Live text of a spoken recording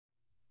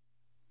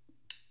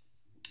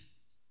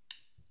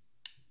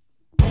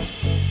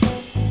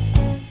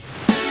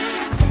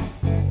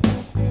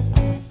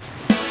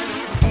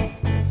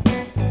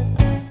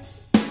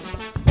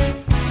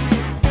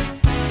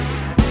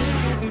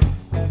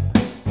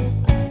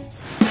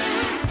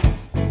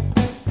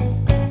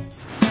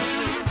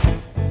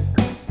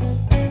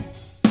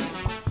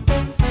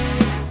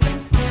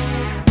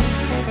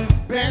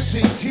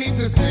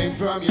this name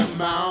from your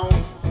mouth.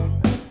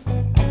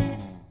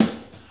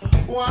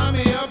 Wind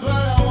me up, but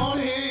I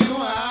won't hear you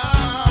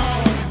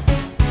out.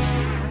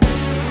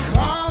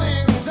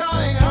 Calling,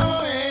 stalling,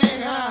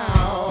 holding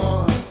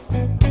out.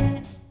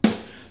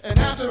 And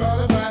after all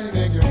the fighting,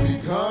 then can we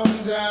come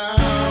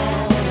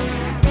down?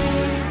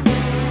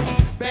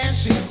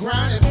 Banshee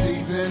grinding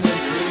teeth in the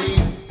sea.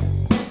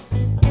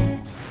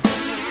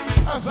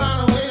 I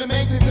found a way to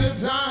make the good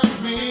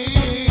times meet.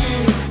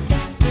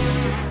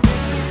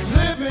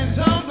 Slipping,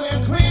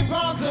 tumbling, creep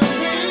onto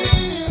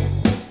me.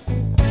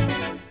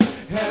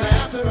 And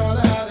after all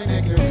the howling,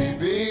 then can we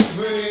be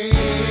free?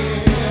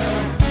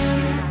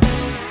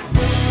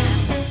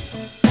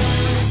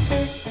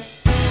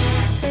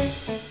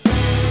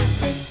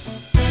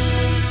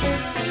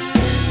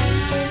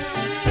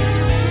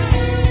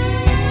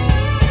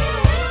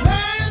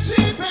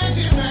 Banshee,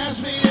 Banshee, mash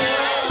me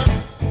up.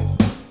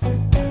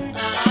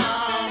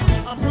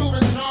 I'm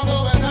proving stronger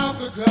without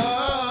the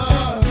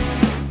cup.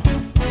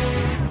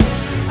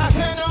 I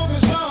can't know for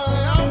sure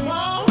that I'm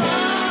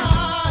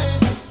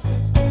alright.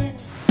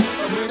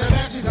 But when the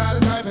Banshee's out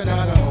of sight, but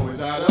not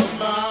always out of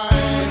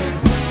mind.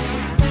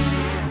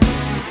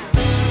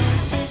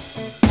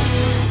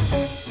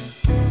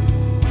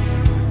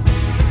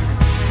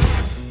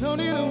 No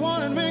need of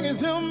warning ringing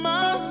through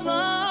my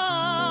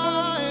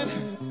spine.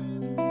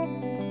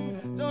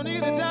 Don't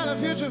need to down the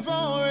future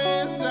for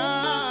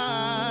inside.